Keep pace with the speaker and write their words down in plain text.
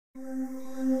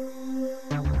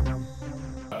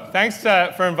Thanks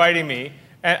for inviting me.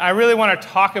 And I really want to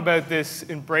talk about this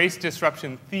embrace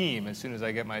disruption theme as soon as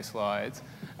I get my slides.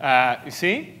 You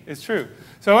see? It's true.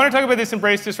 So I want to talk about this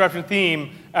embrace disruption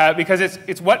theme because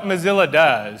it's what Mozilla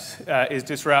does is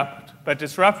disrupt, but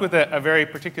disrupt with a very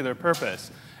particular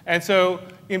purpose. And so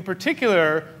in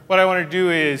particular, what I want to do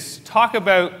is talk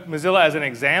about Mozilla as an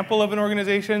example of an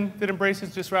organization that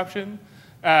embraces disruption.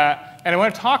 And I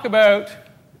want to talk about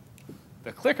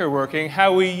the clicker working,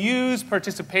 how we use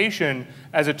participation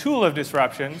as a tool of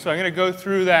disruption. So I'm going to go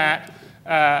through that,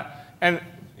 and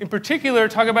in particular,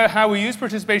 talk about how we use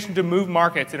participation to move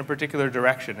markets in a particular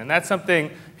direction. And that's something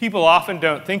people often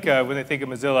don't think of when they think of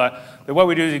Mozilla, that what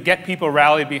we do is we get people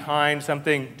rallied behind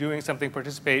something, doing something,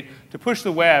 participate, to push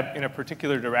the web in a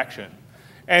particular direction.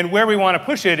 And where we want to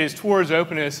push it is towards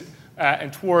openness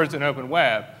and towards an open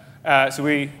web. So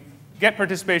we get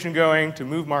participation going to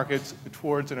move markets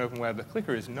towards an open web. The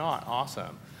clicker is not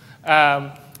awesome.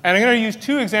 And I'm going to use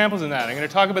two examples in that. I'm going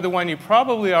to talk about the one you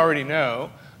probably already know,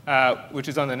 which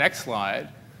is on the next slide,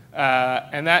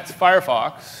 and that's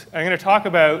Firefox. I'm going to talk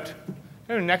about,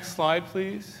 go to the next slide,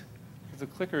 please, because the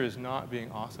clicker is not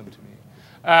being awesome to me.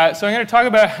 So I'm going to talk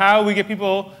about how we get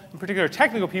people, in particular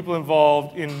technical people,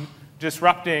 involved in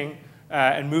disrupting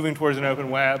and moving towards an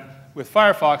open web with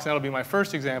Firefox, and that'll be my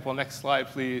first example. Next slide,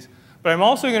 please. But I'm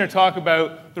also going to talk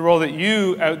about the role that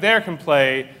you out there can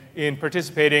play in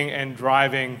participating and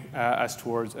driving us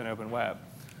towards an open web.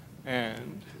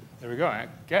 And there we go. I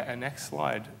get a next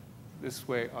slide this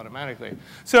way automatically.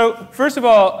 So first of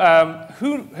all,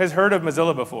 who has heard of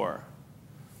Mozilla before?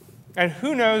 And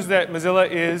who knows that Mozilla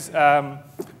is a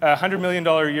 $100 million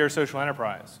a year social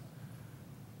enterprise?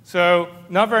 So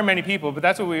not very many people, but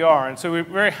that's what we are. And so we're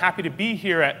very happy to be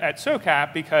here at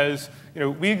Socap because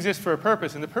we exist for a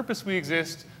purpose. And the purpose we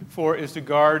exist for is to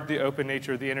guard the open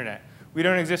nature of the internet. We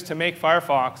don't exist to make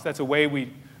Firefox. That's a way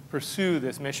we pursue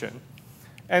this mission.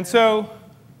 And so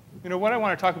what I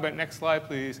want to talk about, next slide,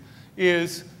 please,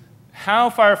 is how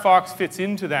Firefox fits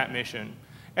into that mission.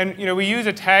 And we use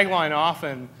a tagline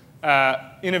often,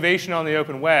 innovation on the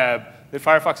open web, that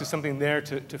Firefox is something there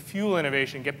to fuel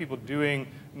innovation, get people doing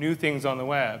new things on the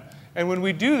web. And when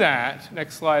we do that,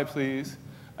 next slide, please,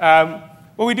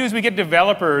 what we do is we get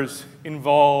developers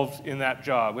involved in that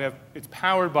job. It's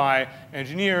powered by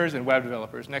engineers and web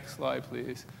developers. Next slide,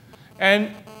 please.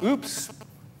 And oops,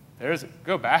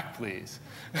 go back, please.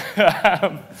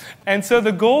 And so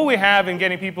the goal we have in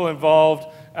getting people involved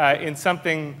in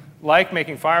something like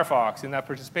making Firefox, in that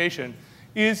participation,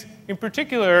 is in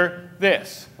particular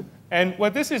this. And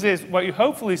what this is what you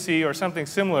hopefully see, or something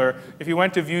similar, if you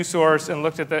went to view source and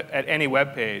looked at any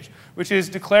web page, which is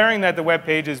declaring that the web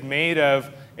page is made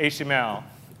of HTML.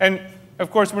 And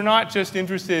of course, we're not just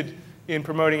interested in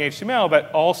promoting HTML,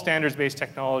 but all standards-based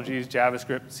technologies,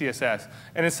 JavaScript, CSS.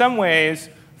 And in some ways,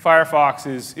 Firefox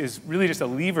is really just a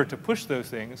lever to push those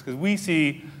things, because we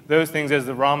see those things as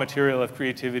the raw material of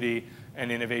creativity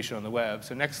and innovation on the web.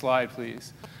 So next slide,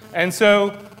 please. And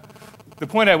so the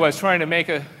point I was trying to make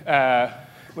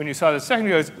when you saw this a second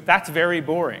ago is that's very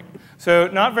boring. So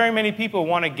not very many people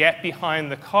want to get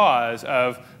behind the cause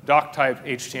of doc-type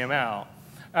HTML.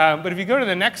 But if you go to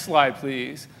the next slide,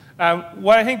 please,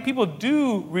 what I think people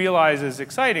do realize is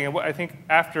exciting, and what I think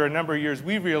after a number of years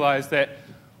we've realized that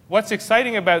what's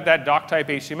exciting about that doc-type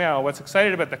HTML, what's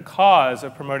exciting about the cause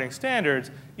of promoting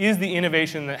standards, is the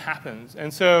innovation that happens.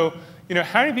 And so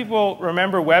how many people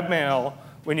remember webmail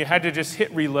when you had to just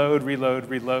hit reload, reload,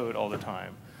 reload all the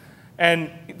time?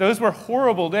 And those were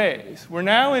horrible days. We're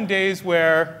now in days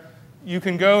where you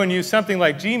can go and use something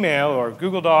like Gmail or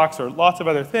Google Docs or lots of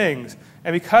other things.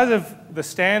 And because of the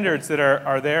standards that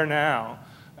are there now,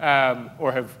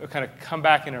 or have kind of come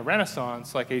back in a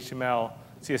renaissance, like HTML,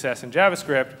 CSS, and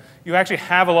JavaScript, you actually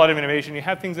have a lot of innovation. You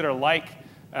have things that are like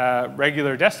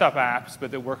regular desktop apps, but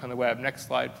that work on the web. Next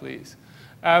slide, please.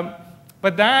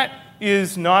 But that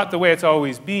is not the way it's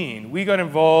always been. We got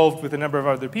involved with a number of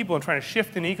other people in trying to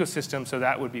shift an ecosystem so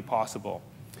that would be possible.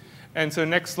 And so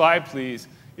next slide, please.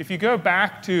 If you go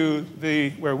back to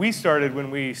where we started when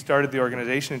we started the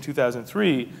organization in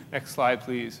 2003, next slide,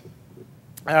 please.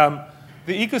 The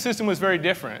ecosystem was very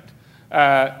different.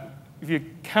 If you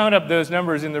count up those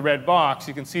numbers in the red box,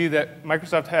 you can see that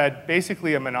Microsoft had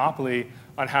basically a monopoly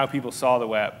on how people saw the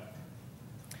web.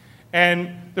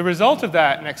 And the result of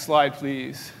that, next slide,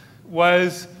 please,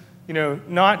 was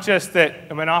not just that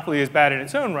a monopoly is bad in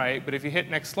its own right, but if you hit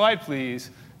next slide, please,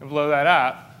 and blow that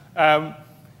up,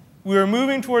 we were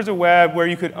moving towards a web where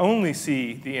you could only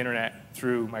see the internet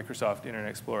through Microsoft Internet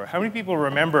Explorer. How many people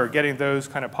remember getting those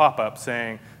kind of pop-ups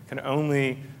saying, can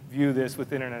only view this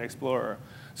with Internet Explorer?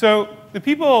 So the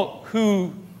people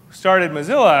who started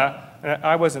Mozilla, and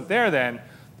I wasn't there then,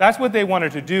 that's what they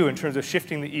wanted to do in terms of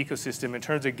shifting the ecosystem, in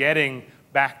terms of getting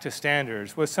back to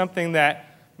standards, was something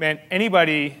that meant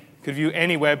anybody could view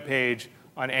any web page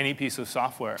on any piece of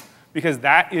software, because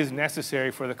that is necessary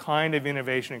for the kind of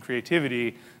innovation and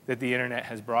creativity that the internet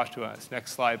has brought to us.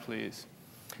 Next slide, please.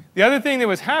 The other thing that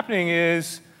was happening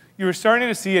is you were starting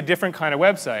to see a different kind of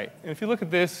website. And if you look at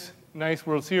this nice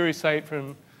World Series site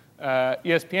from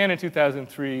ESPN in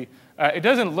 2003, it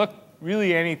doesn't look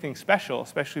really anything special,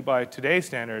 especially by today's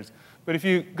standards. But if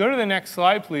you go to the next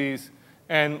slide, please,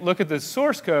 and look at the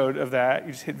source code of that,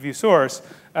 you just hit View Source,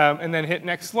 and then hit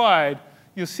Next Slide,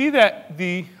 you'll see that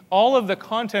all of the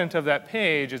content of that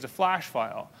page is a Flash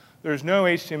file. There's no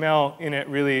HTML in it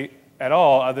really at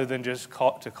all, other than just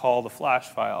to call the Flash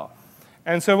file.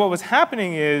 And so what was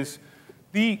happening is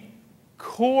the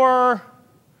core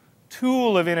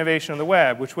tool of innovation on the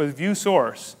web, which was View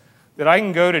Source, that I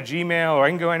can go to Gmail or I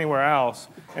can go anywhere else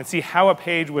and see how a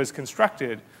page was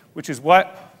constructed, which is one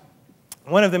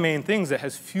of the main things that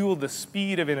has fueled the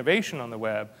speed of innovation on the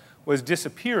web, was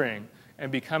disappearing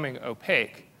and becoming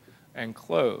opaque and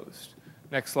closed.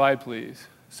 Next slide, please.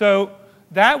 So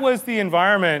that was the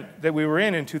environment that we were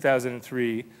in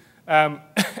 2003.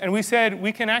 And we said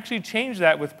we can actually change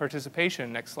that with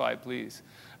participation. Next slide, please.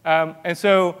 And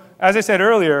so, as I said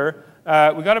earlier,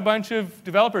 we got a bunch of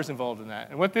developers involved in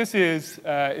that. And what this is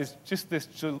just this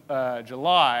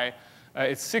July,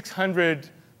 it's 600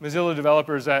 Mozilla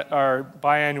developers at our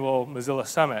biannual Mozilla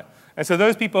Summit. And so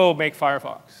those people make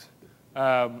Firefox.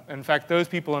 In fact, those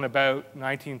people and about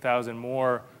 19,000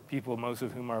 more people, most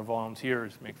of whom are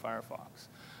volunteers, make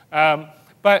Firefox.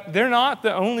 But they're not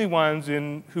the only ones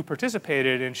who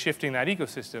participated in shifting that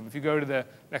ecosystem. If you go to the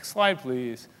next slide,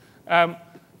 please.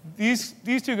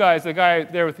 These two guys, the guy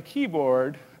there with the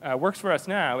keyboard, works for us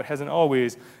now, it hasn't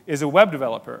always, is a web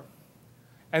developer.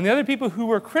 And the other people who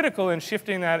were critical in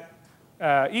shifting that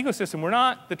ecosystem were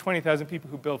not the 20,000 people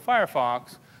who built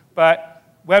Firefox, but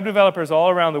web developers all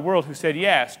around the world who said,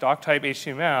 yes, doc-type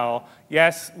HTML,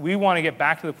 yes, we want to get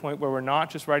back to the point where we're not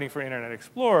just writing for Internet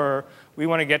Explorer, we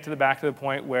want to get back to the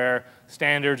point where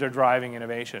standards are driving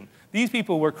innovation. These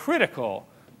people were critical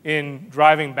in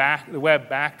driving the web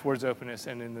back towards openness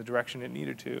and in the direction it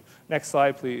needed to. Next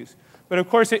slide, please. But of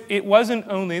course, it wasn't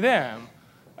only them.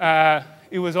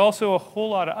 It was also a whole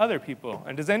lot of other people.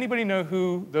 And does anybody know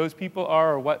who those people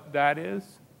are or what that is?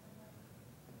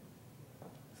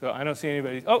 So I don't see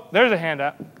anybody. Oh, there's a hand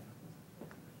up.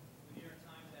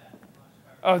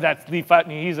 Oh, that's Lee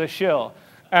Putney. He's a shill.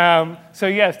 So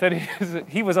yes,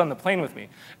 he was on the plane with me.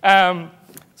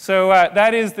 So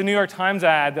that is the New York Times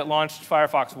ad that launched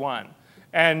Firefox 1.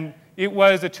 And it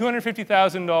was a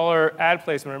 $250,000 ad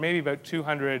placement, or maybe about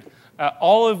 200,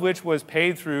 all of which was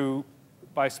paid through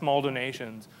by small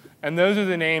donations. And those are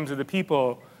the names of the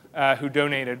people who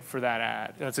donated for that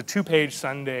ad. And it's a 2-page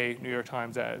Sunday New York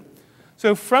Times ad.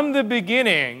 So from the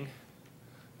beginning,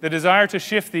 the desire to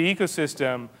shift the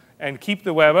ecosystem and keep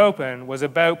the web open was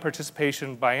about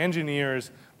participation by engineers,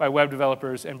 by web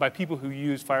developers, and by people who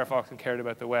used Firefox and cared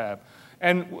about the web.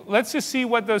 And let's just see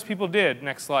what those people did.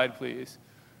 Next slide, please.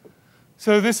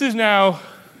 So this is now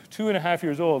 2.5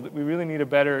 years old. We really need a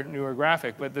better, newer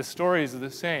graphic, but the stories are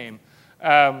the same.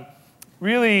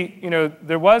 Really,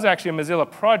 there was actually a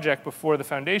Mozilla project before the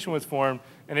foundation was formed,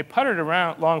 and it puttered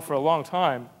along for a long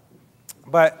time.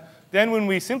 But then when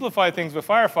we simplified things with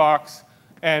Firefox,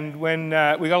 and when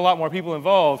we got a lot more people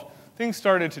involved, things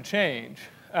started to change.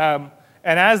 And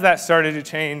as that started to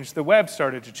change, the web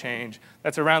started to change.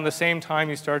 That's around the same time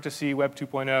you start to see Web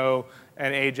 2.0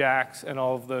 and Ajax and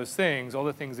all of those things, all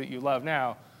the things that you love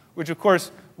now, which of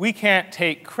course we can't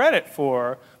take credit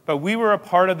for, but we were a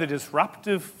part of the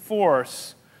disruptive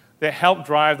force that helped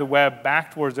drive the web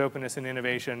back towards openness and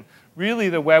innovation. Really,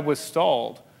 the web was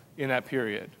stalled in that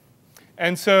period.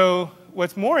 And so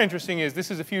what's more interesting is this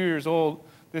is a few years old.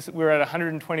 We're at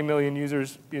 120 million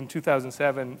users in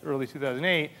 2007, early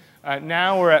 2008.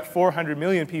 Now we're at 400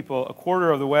 million people, a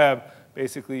quarter of the web,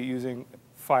 basically using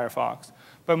Firefox.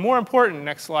 But more important,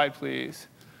 next slide, please,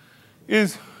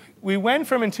 is we went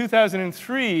from in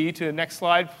 2003 to next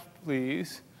slide,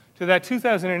 please, to that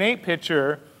 2008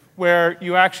 picture where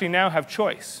you actually now have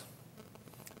choice,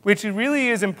 which really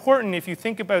is important if you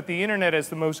think about the internet as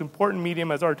the most important medium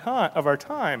of our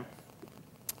time,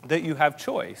 that you have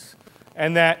choice.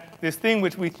 And that this thing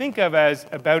which we think of as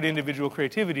about individual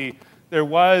creativity, there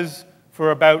was,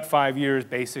 for about 5 years,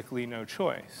 basically no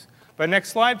choice. But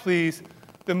next slide, please.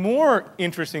 The more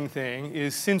interesting thing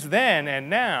is since then and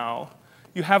now,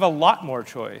 you have a lot more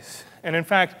choice. And in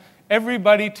fact,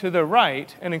 everybody to the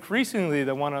right, and increasingly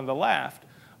the one on the left,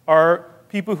 are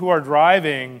people who are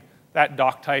driving that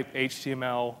doc-type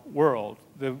HTML world.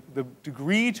 The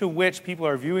degree to which people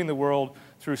are viewing the world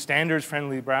through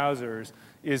standards-friendly browsers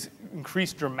is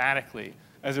increased dramatically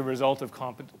as a result of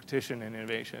competition and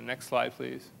innovation. Next slide,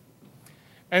 please.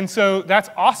 And so that's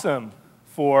awesome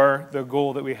for the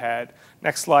goal that we had.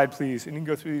 Next slide, please. And you can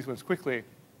go through these ones quickly.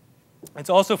 It's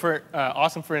also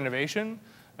awesome for innovation.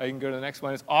 You can go to the next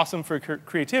one. It's awesome for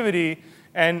creativity.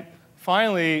 And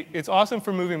finally, it's awesome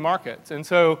for moving markets. And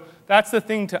so that's the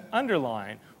thing to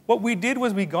underline. What we did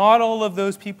was we got all of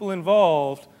those people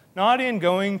involved, not in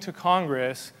going to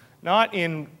Congress, not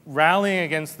in rallying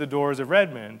against the doors of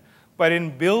Redmond, but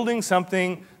in building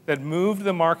something that moved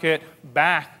the market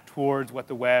back towards what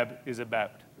the web is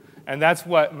about. And that's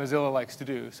what Mozilla likes to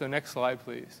do. So next slide,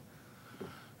 please.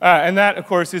 And that, of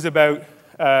course, is about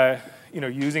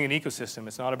using an ecosystem.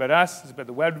 It's not about us. It's about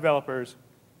the web developers,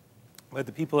 about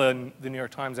the people in the New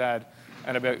York Times ad,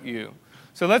 and about you.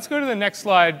 So let's go to the next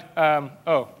slide.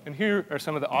 And here are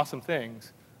some of the awesome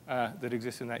things that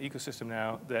exist in that ecosystem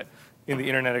now that in the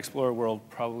Internet Explorer world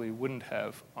probably wouldn't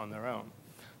have on their own.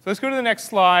 So let's go to the next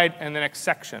slide and the next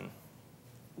section.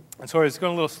 And sorry, it's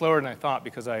going a little slower than I thought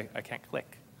because I can't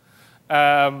click.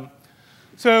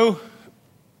 So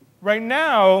right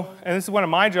now, and this is one of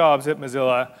my jobs at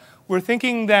Mozilla, we're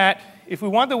thinking that if we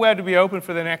want the web to be open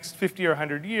for the next 50 or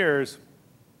 100 years,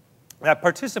 that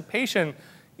participation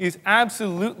is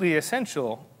absolutely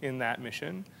essential in that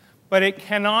mission. But it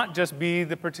cannot just be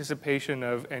the participation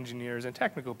of engineers and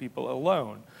technical people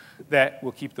alone that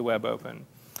will keep the web open.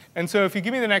 And so if you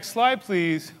give me the next slide,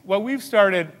 please, what we've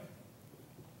started,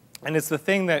 and it's the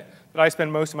thing that I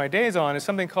spend most of my days on, is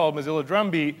something called Mozilla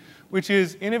Drumbeat, which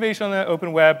is innovation on the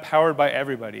open web powered by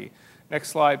everybody. Next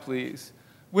slide, please.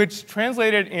 Which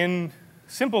translated in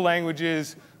simple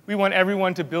languages, we want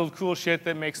everyone to build cool shit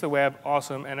that makes the web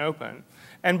awesome and open.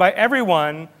 And by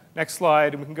everyone, next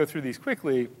slide, and we can go through these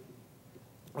quickly,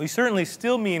 we certainly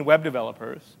still mean web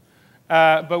developers,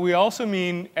 but we also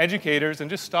mean educators, and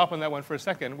just stop on that one for a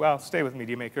second. Well, stay with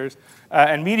media makers,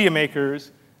 and media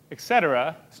makers, et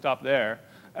cetera. Stop there.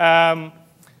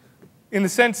 In the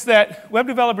sense that web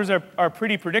developers are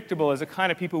pretty predictable as the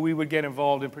kind of people we would get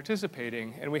involved in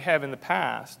participating, and we have in the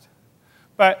past.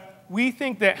 But we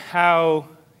think that how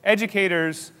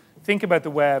educators think about the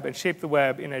web and shape the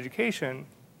web in education,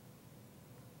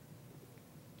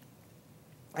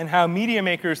 and how media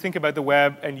makers think about the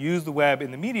web and use the web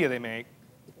in the media they make,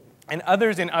 and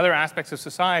others in other aspects of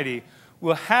society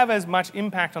will have as much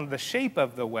impact on the shape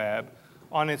of the web,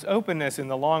 on its openness in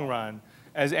the long run,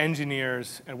 as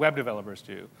engineers and web developers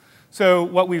do. So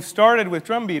what we've started with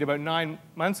Drumbeat about 9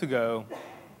 months ago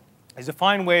is to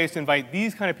find ways to invite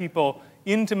these kind of people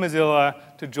into Mozilla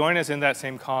to join us in that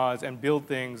same cause and build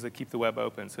things that keep the web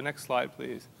open. So next slide,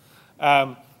 please.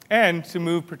 And to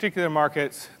move particular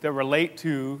markets that relate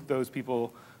to those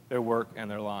people, their work, and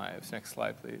their lives. Next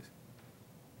slide, please.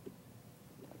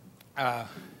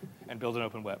 And build an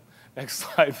open web. Next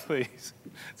slide, please.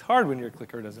 It's hard when your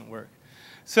clicker doesn't work.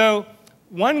 So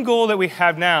one goal that we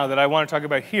have now that I want to talk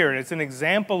about here, and it's an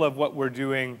example of what we're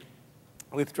doing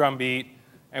with Drumbeat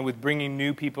and with bringing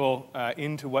new people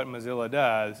into what Mozilla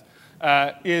does,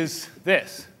 is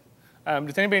this.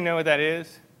 Does anybody know what that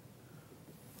is?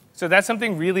 So that's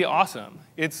something really awesome.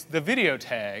 It's the video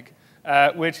tag,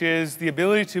 which is the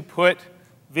ability to put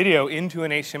video into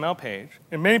an HTML page.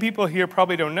 And many people here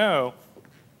probably don't know,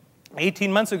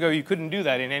 18 months ago, you couldn't do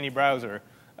that in any browser,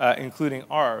 including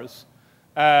ours.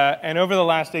 And over the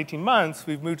last 18 months,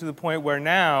 we've moved to the point where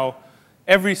now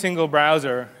every single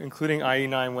browser, including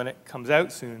IE9 when it comes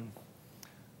out soon,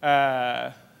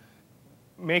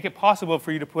 make it possible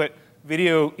for you to put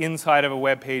video inside of a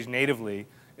web page natively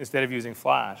instead of using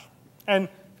Flash. And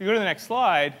if you go to the next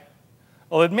slide,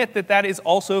 I'll admit that that is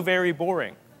also very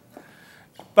boring.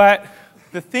 But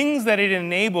the things that it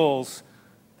enables,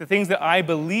 the things that I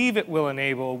believe it will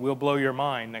enable, will blow your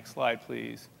mind. Next slide,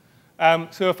 please.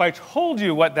 So if I told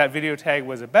you what that video tag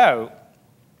was about,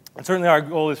 and certainly our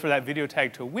goal is for that video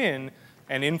tag to win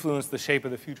and influence the shape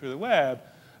of the future of the web,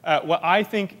 what I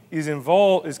think is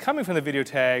coming from the video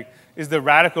tag is the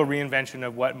radical reinvention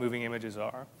of what moving images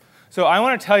are. So I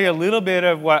want to tell you a little bit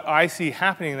of what I see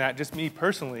happening in that, just me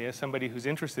personally, as somebody who's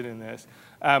interested in this,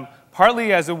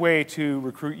 partly as a way to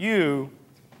recruit you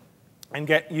and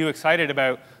get you excited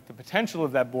about the potential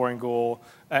of that boring goal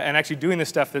and actually doing the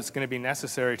stuff that's going to be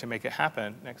necessary to make it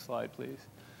happen. Next slide, please.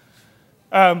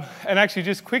 And actually,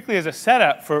 just quickly as a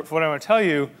setup for what I want to tell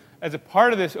you, as a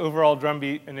part of this overall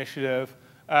Drumbeat initiative,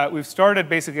 we've started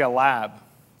basically a lab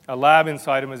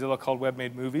inside of Mozilla called Web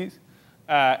Made Movies.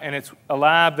 And it's a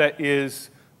lab that is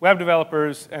web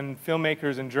developers and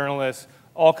filmmakers and journalists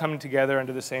all coming together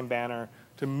under the same banner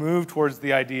to move towards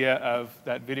the idea of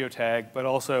that video tag, but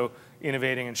also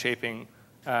innovating and shaping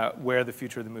where the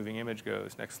future of the moving image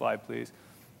goes. Next slide, please.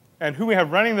 And who we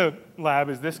have running the lab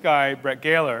is this guy, Brett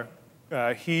Gaylor.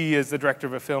 He is the director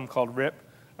of a film called RIP,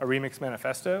 a Remix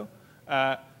Manifesto.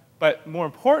 But more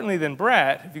importantly than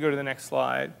Brett, if you go to the next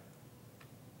slide,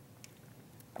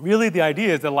 really the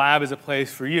idea is the lab is a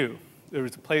place for you. There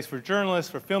is a place for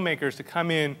journalists, for filmmakers to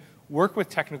come in, work with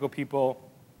technical people,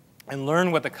 and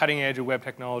learn what the cutting edge of web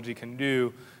technology can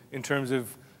do in terms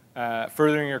of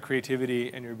furthering your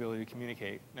creativity and your ability to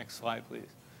communicate. Next slide, please.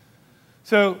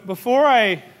 So before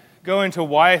I go into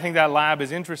why I think that lab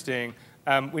is interesting,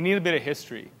 we need a bit of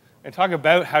history and talk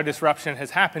about how disruption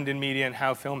has happened in media and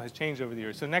how film has changed over the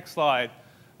years. So next slide.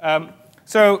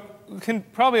 So we can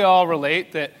probably all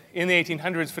relate that in the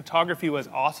 1800s, photography was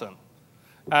awesome.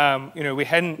 We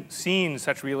hadn't seen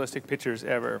such realistic pictures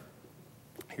ever.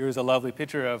 Here's a lovely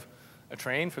picture of a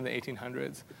train from the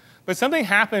 1800s. But something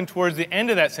happened towards the end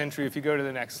of that century, if you go to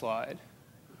the next slide.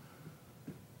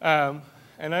 And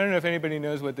I don't know if anybody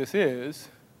knows what this is.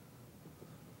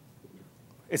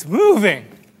 It's moving.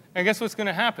 And guess what's going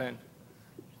to happen?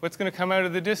 What's going to come out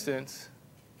of the distance?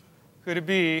 Could it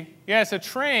be? Yeah, it's a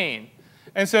train.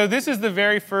 And so this is the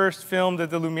very first film that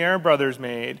the Lumiere brothers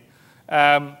made,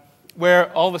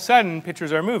 where all of a sudden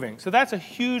pictures are moving. So that's a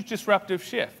huge disruptive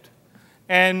shift.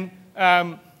 And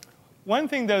one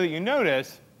thing, though, that you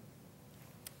notice,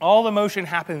 all the motion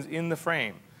happens in the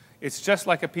frame. It's just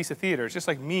like a piece of theater. It's just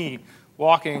like me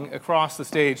walking across the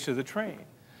stage to the train.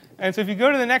 And so if you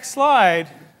go to the next slide,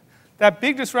 that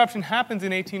big disruption happens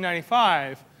in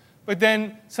 1895, but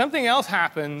then something else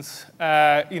happens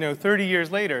 30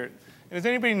 years later. And does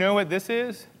anybody know what this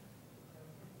is?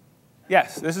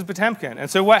 Yes, this is Potemkin. And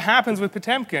so what happens with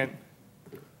Potemkin?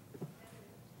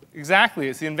 Exactly,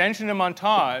 it's the invention of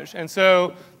montage. And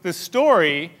so the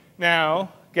story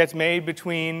now gets made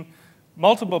between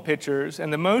multiple pictures,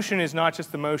 and the motion is not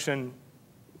just the motion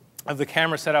of the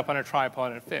camera set up on a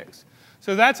tripod and fixed.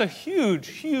 So that's a huge,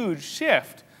 huge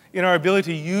shift in our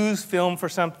ability to use film for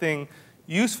something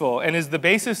useful, and is the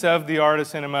basis of the art of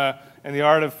cinema and the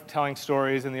art of telling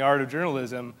stories and the art of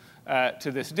journalism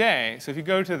to this day. So if you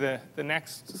go to the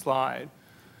next slide,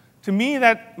 to me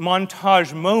that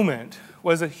montage moment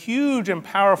was a huge and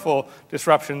powerful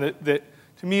disruption that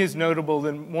to me is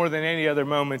notable more than any other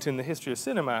moment in the history of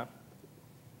cinema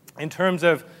in terms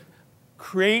of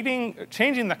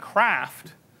changing the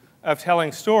craft of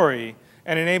telling story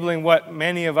and enabling what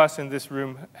many of us in this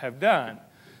room have done.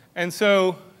 And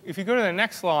so if you go to the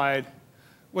next slide,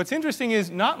 what's interesting is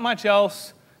not much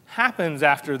else happens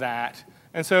after that.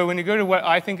 And so when you go to what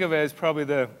I think of as probably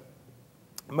the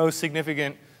most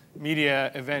significant media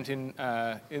event in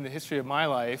the history of my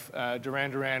life,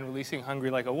 Duran Duran releasing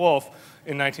Hungry Like a Wolf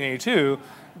in 1982,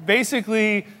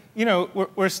 basically,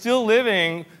 we're still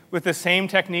living with the same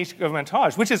technique of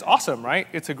montage, which is awesome, right?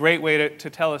 It's a great way to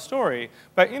tell a story.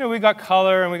 But we got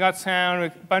color and we got sound, a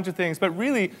bunch of things. But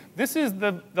really, this is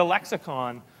the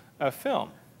lexicon of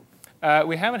film.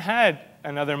 We haven't had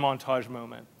another montage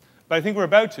moment, but I think we're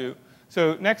about to.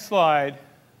 So next slide,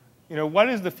 what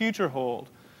does the future hold?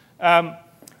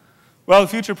 Well, the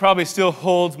future probably still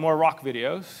holds more rock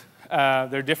videos.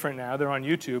 They're different now. They're on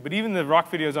YouTube. But even the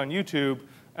rock videos on YouTube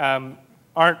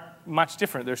aren't much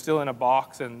different. They're still in a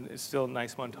box, and it's still a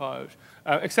nice montage.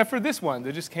 Except for this one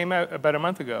that just came out about a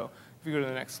month ago. If you go to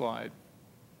the next slide.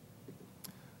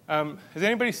 Has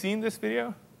anybody seen this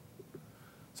video?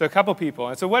 So a couple people.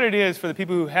 And so what it is, for the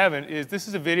people who haven't, is this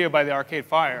is a video by the Arcade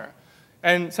Fire.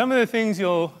 And some of the things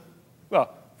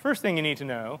first thing you need to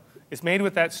know, it's made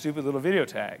with that stupid little video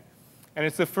tag. And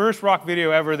it's the first rock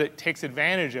video ever that takes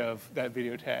advantage of that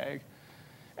video tag.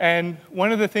 And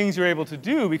one of the things you're able to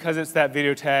do, because it's that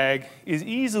video tag, is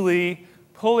easily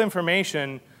pull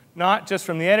information not just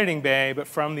from the editing bay, but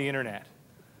from the internet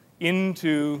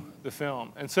into the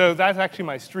film. And so that's actually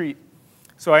my street.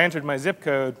 So I entered my zip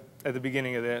code at the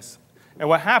beginning of this. And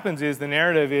what happens is the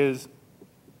narrative is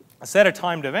a set of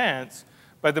timed events,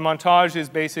 but the montage is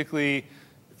basically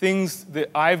things that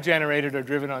I've generated or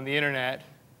driven on the internet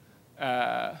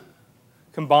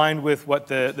combined with what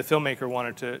the filmmaker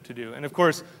wanted to do. And of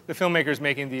course, the filmmaker is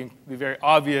making the very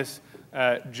obvious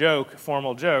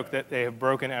formal joke that they have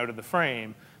broken out of the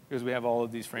frame because we have all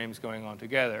of these frames going on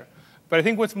together. But I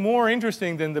think what's more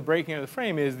interesting than the breaking out of the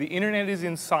frame is the internet is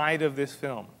inside of this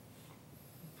film.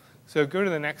 So go to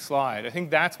the next slide. I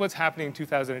think that's what's happening in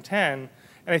 2010.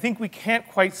 And I think we can't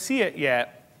quite see it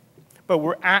yet, but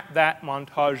we're at that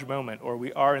montage moment, or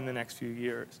we are in the next few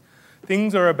years.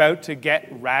 Things are about to get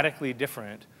radically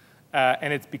different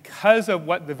And it's because of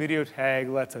what the video tag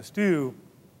lets us do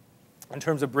in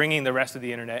terms of bringing the rest of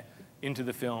the internet into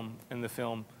the film and the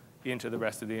film into the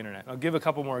rest of the internet. I'll give a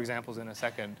couple more examples in a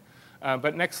second.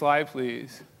 But next slide,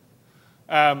 please.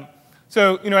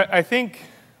 So I think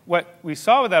what we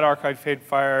saw with that archive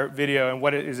fire video and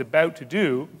what it is about to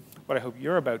do, what I hope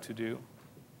you're about to do,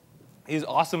 is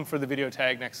awesome for the video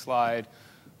tag, next slide,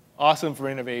 awesome for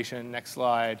innovation, next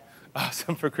slide,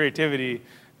 awesome for creativity,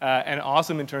 and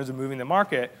awesome in terms of moving the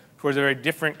market towards a very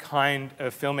different kind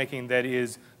of filmmaking that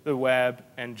is the web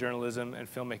and journalism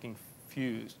and filmmaking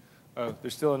fused. Oh,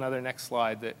 there's still another next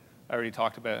slide that I already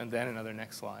talked about, and then another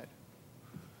next slide.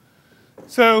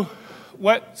 So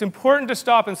what's important to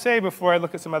stop and say before I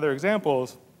look at some other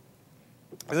examples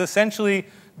is essentially,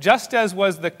 just as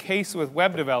was the case with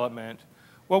web development,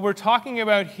 what we're talking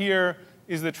about here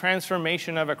is the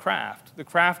transformation of a craft, the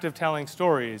craft of telling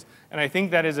stories. And I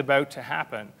think that is about to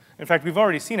happen. In fact, we've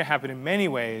already seen it happen in many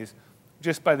ways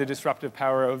just by the disruptive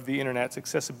power of the internet's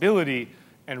accessibility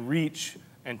and reach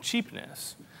and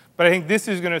cheapness. But I think this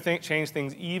is going to change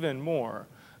things even more.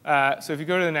 So if you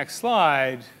go to the next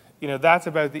slide, that's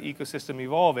about the ecosystem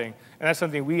evolving. And that's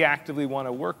something we actively want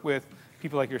to work with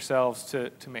people like yourselves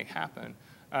to make happen.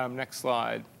 Next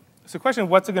slide. So the question,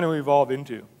 what's it going to evolve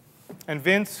into? And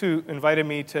Vince, who invited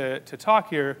me to talk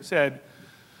here, said,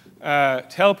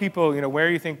 tell people where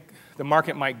you think the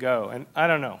market might go. And I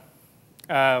don't know.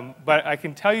 But I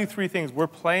can tell you three things we're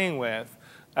playing with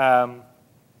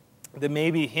that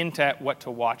maybe hint at what to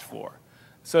watch for.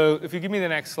 So if you give me the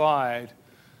next slide,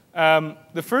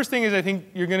 the first thing is I think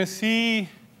you're going to see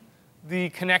the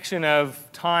connection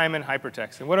of time and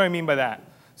hypertext. And what do I mean by that?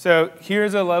 So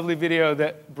here's a lovely video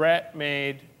that Brett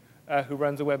made, who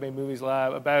runs the Web Made Movies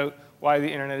Lab, about why the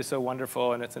internet is so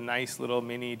wonderful, and it's a nice little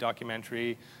mini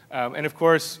documentary. And of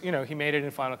course, he made it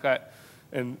in Final Cut,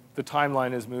 and the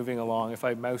timeline is moving along. If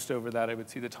I moused over that, I would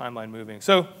see the timeline moving.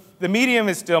 So the medium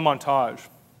is still montage.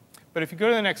 But if you go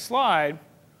to the next slide,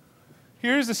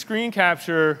 here's a screen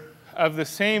capture of the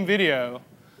same video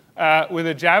with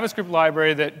a JavaScript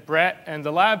library that Brett and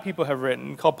the lab people have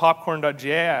written called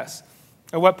popcorn.js.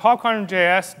 And what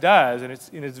popcorn.js does, and it's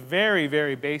in its very,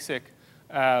 very basic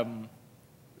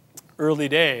early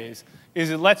days, is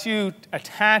it lets you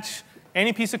attach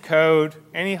any piece of code,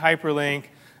 any hyperlink,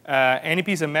 any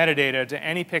piece of metadata to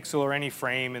any pixel or any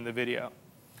frame in the video.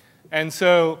 And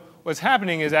so what's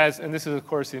happening is and this is of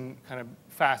course in kind of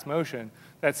fast motion,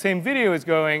 that same video is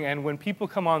going, and when people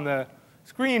come on the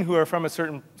screen who are from a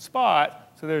certain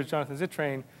spot, so there's Jonathan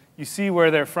Zittrain, you see where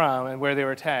they're from and where they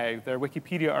were tagged. Their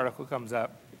Wikipedia article comes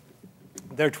up.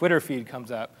 Their Twitter feed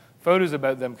comes up. Photos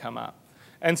about them come up.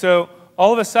 And so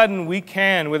all of a sudden, we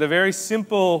can, with a very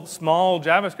simple, small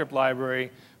JavaScript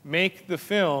library, make the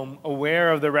film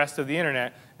aware of the rest of the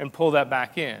internet and pull that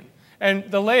back in.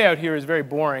 And the layout here is very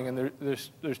boring, and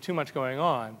there's too much going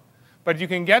on. But you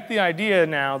can get the idea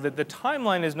now that the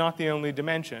timeline is not the only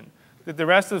dimension, that the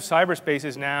rest of cyberspace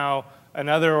is now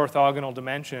another orthogonal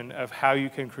dimension of how you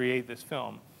can create this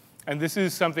film. And this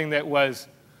is something that was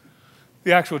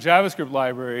the actual JavaScript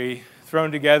library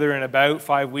thrown together in about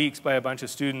 5 weeks by a bunch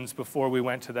of students before we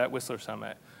went to that Whistler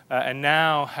Summit. And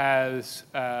now has,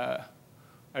 I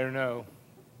don't know,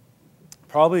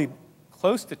 probably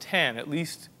close to 10, at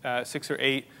least 6 or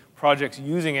 8 projects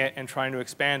using it and trying to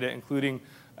expand it, including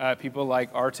people like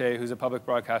Arte, who's a public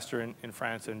broadcaster in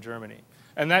France and Germany.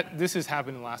 And this has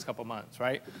happened in the last couple months,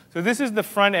 right? So this is the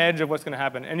front edge of what's going to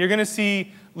happen. And you're going to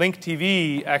see Link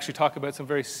TV actually talk about some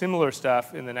very similar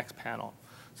stuff in the next panel.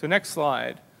 So next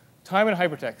slide. Time and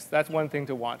hypertext. That's one thing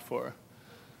to watch for.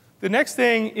 The next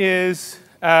thing is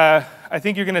I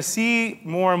think you're going to see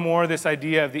more and more this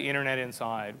idea of the internet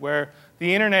inside, where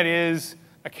the internet is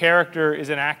a character, is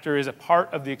an actor, is a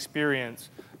part of the experience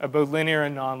of both linear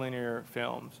and nonlinear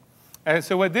films. And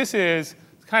so what this is,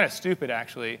 it's kind of stupid,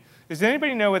 actually. Does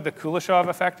anybody know what the Kuleshov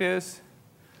effect is?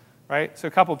 Right? So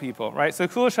a couple people, right? So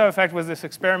the Kuleshov effect was this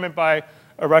experiment by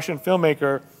a Russian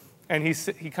filmmaker, and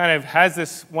he kind of has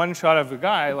this one shot of a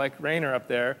guy, like Rainer up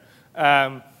there,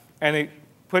 and it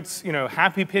puts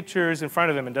happy pictures in front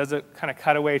of him and does a kind of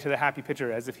cutaway to the happy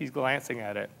picture as if he's glancing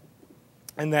at it.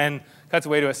 And then cuts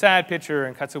away to a sad picture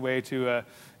and cuts away to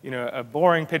a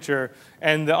boring picture,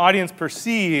 and the audience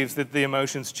perceives that the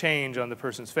emotions change on the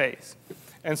person's face.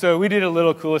 And so we did a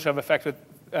little Kuleshov effect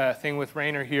thing with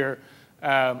Rainer here,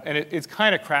 and it's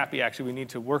kind of crappy, actually. We need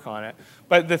to work on it.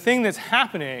 But the thing that's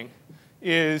happening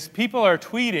is people are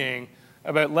tweeting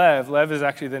about Lev. Lev is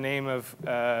actually the name of,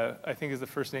 I think is the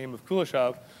first name of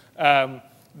Kuleshov,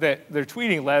 that they're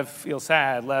tweeting Lev feels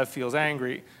sad, Lev feels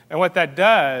angry. And what that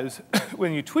does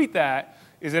when you tweet that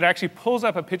is it actually pulls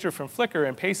up a picture from Flickr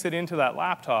and pastes it into that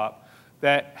laptop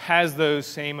that has those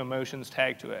same emotions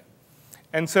tagged to it.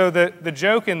 And so the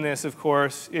joke in this, of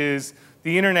course, is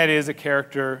the internet is a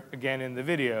character, again, in the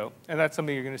video. And that's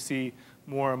something you're going to see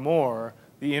more and more,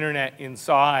 the internet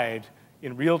inside,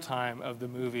 in real time, of the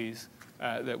movies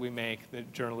that we make, the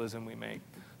journalism we make.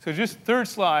 So just third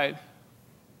slide.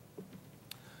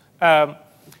 I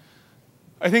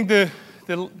think the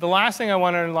last thing I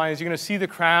want to underline is you're going to see the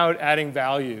crowd adding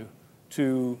value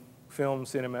to film,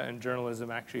 cinema, and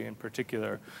journalism, actually, in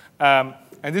particular.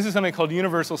 And this is something called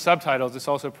universal subtitles. It's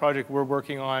also a project we're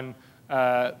working on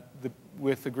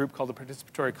with a group called the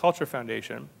Participatory Culture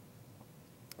Foundation.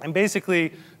 And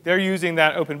basically, they're using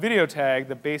that open video tag,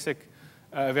 the basic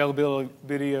availability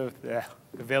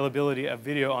of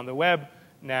video on the web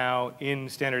now in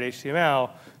standard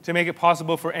HTML, to make it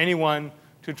possible for anyone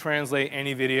to translate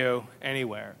any video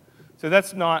anywhere. So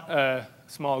that's not a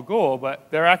small goal, but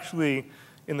they're actually,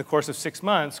 in the course of 6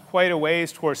 months, quite a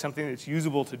ways towards something that's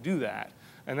usable to do that.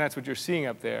 And that's what you're seeing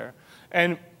up there.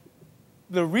 And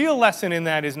the real lesson in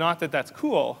that is not that that's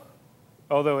cool,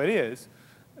 although it is.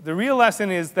 The real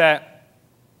lesson is that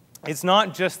it's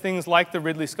not just things like the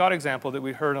Ridley Scott example that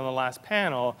we heard on the last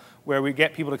panel, where we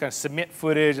get people to kind of submit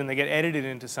footage and they get edited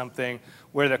into something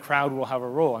where the crowd will have a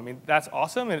role. I mean, that's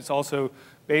awesome, and it's also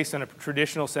based on a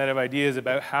traditional set of ideas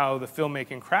about how the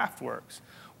filmmaking craft works.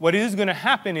 What is going to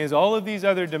happen is all of these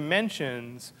other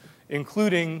dimensions,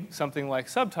 including something like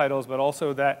subtitles, but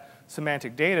also that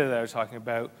semantic data that I was talking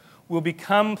about, will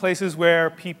become places where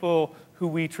people who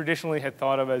we traditionally had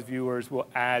thought of as viewers will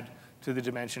add to the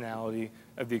dimensionality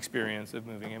of the experience of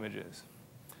moving images.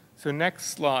 So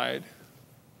next slide,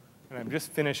 and I'm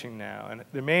just finishing now, and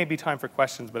there may be time for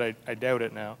questions, but I doubt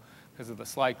it now because of the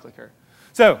slide clicker.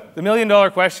 So the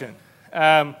million-dollar question.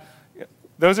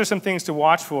 Those are some things to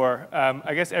watch for.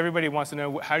 I guess everybody wants to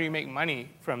know, how do you make money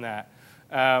from that?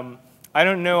 I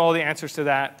don't know all the answers to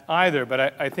that either,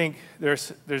 but I think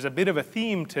there's a bit of a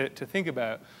theme to think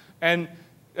about. And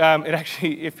it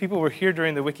actually, if people were here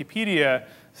during the Wikipedia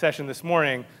session this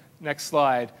morning, next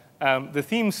slide, the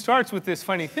theme starts with this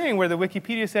funny thing where the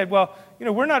Wikipedia said, well, you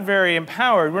know, we're not very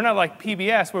empowered. We're not like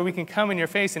PBS where we can come in your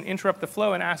face and interrupt the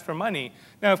flow and ask for money.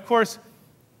 Now, of course,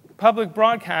 public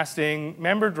broadcasting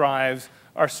member drives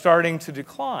are starting to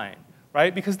decline,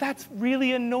 right? Because that's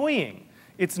really annoying.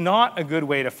 It's not a good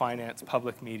way to finance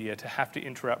public media, to have to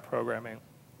interrupt programming.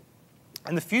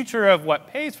 And the future of what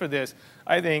pays for this,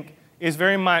 I think, is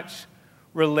very much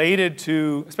related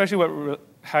to, especially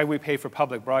how we pay for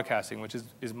public broadcasting, which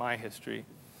is my history.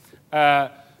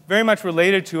 Very much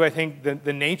related to, I think,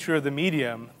 the nature of the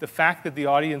medium, the fact that the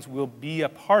audience will be a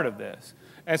part of this.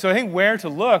 And so I think where to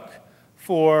look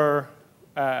for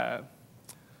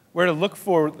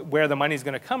where the money's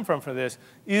going to come from for this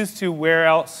is to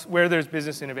where there's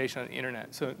business innovation on the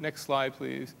internet. So next slide,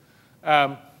 please.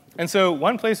 And so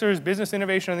one place there's business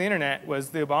innovation on the internet was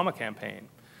the Obama campaign.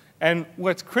 And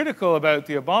what's critical about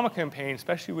the Obama campaign,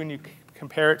 especially when you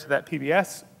compare it to that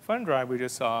PBS fund drive we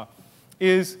just saw,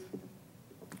 is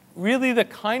really the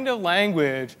kind of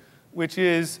language which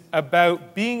is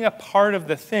about being a part of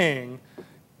the thing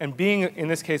and being, in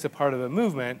this case, a part of a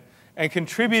movement, and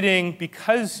contributing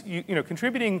because,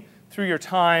 contributing through your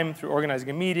time, through organizing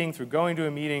a meeting, through going to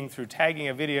a meeting, through tagging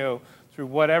a video, through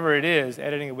whatever it is,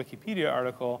 editing a Wikipedia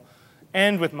article,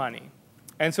 and with money.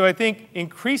 And so I think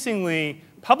increasingly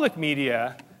public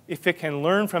media, if it can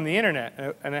learn from the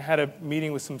internet, and I had a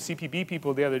meeting with some CPB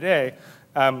people the other day,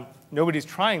 nobody's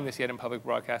trying this yet in public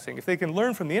broadcasting. If they can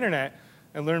learn from the internet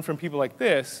and learn from people like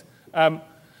this, can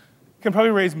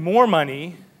probably raise more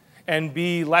money and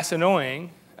be less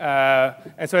annoying.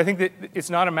 And so I think that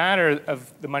it's not a matter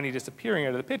of the money disappearing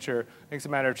out of the picture. I think it's a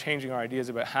matter of changing our ideas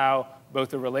about how both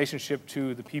the relationship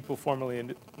to the people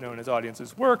formerly known as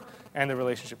audiences work and the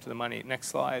relationship to the money. Next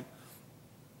slide.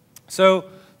 So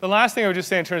the last thing I would just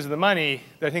say in terms of the money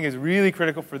that I think is really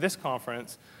critical for this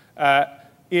conference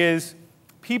is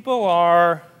people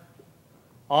are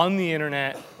on the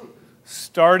internet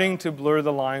starting to blur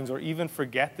the lines or even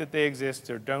forget that they exist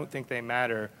or don't think they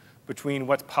matter between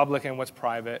what's public and what's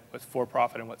private, what's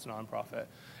for-profit and what's non-profit.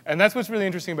 And that's what's really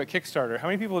interesting about Kickstarter. How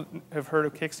many people have heard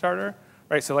of Kickstarter?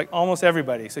 Right, so like almost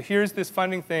everybody. So here's this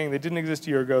funding thing that didn't exist a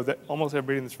year ago that almost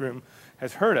everybody in this room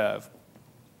has heard of.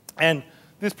 And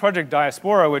this project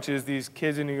Diaspora, which is these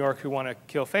kids in New York who want to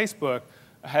kill Facebook,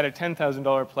 had a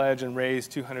 $10,000 pledge and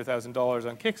raised $200,000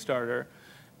 on Kickstarter.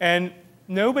 And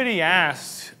nobody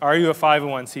asked, are you a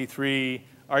 501c3?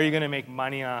 Are you going to make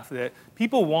money off of it?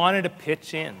 People wanted to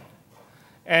pitch in.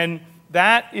 And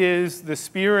that is the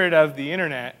spirit of the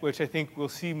internet, which I think we'll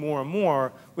see more and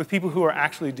more with people who are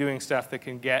actually doing stuff that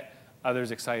can get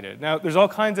others excited. Now, there's all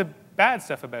kinds of bad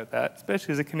stuff about that,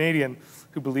 especially as a Canadian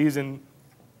who believes in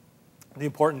the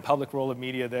important public role of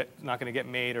media that's not going to get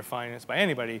made or financed by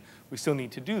anybody. We still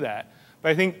need to do that.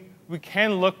 But I think we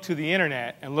can look to the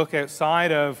internet and look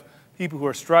outside of people who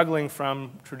are struggling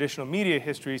from traditional media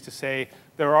histories to say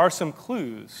there are some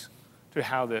clues to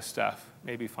how this stuff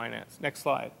may be financed. Next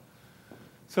slide.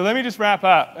 So let me just wrap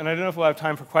up, and I don't know if we'll have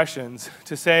time for questions,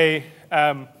 to say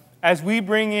as we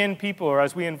bring in people or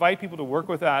as we invite people to work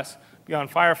with us beyond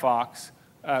Firefox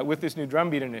with this new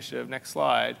Drumbeat initiative, next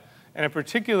slide, and in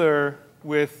particular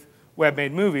with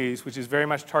web-made movies, which is very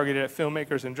much targeted at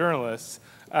filmmakers and journalists,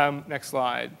 next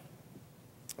slide.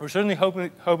 We're certainly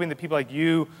hoping that people like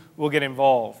you will get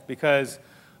involved, because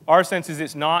our sense is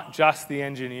it's not just the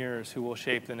engineers who will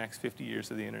shape the next 50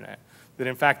 years of the internet. That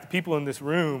in fact, the people in this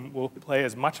room will play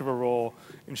as much of a role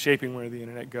in shaping where the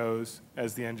internet goes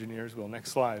as the engineers will.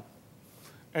 Next slide.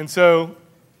 And so,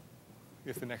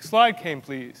 if the next slide came,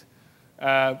 please.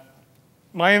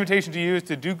 My invitation to you is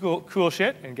to do cool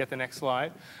shit, and get the next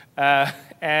slide,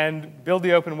 and build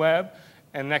the open web,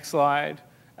 and next slide.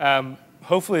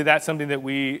 Hopefully that's something that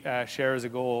we share as a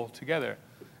goal together.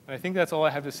 And I think that's all I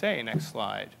have to say. Next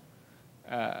slide.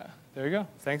 There you go.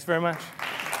 Thanks very much.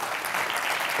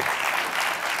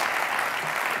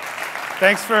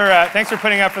 Thanks for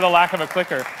putting up for the lack of a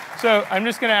clicker. So I'm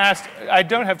just going to ask, I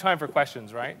don't have time for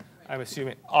questions, right? I'm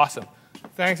assuming. Awesome.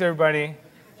 Thanks, everybody.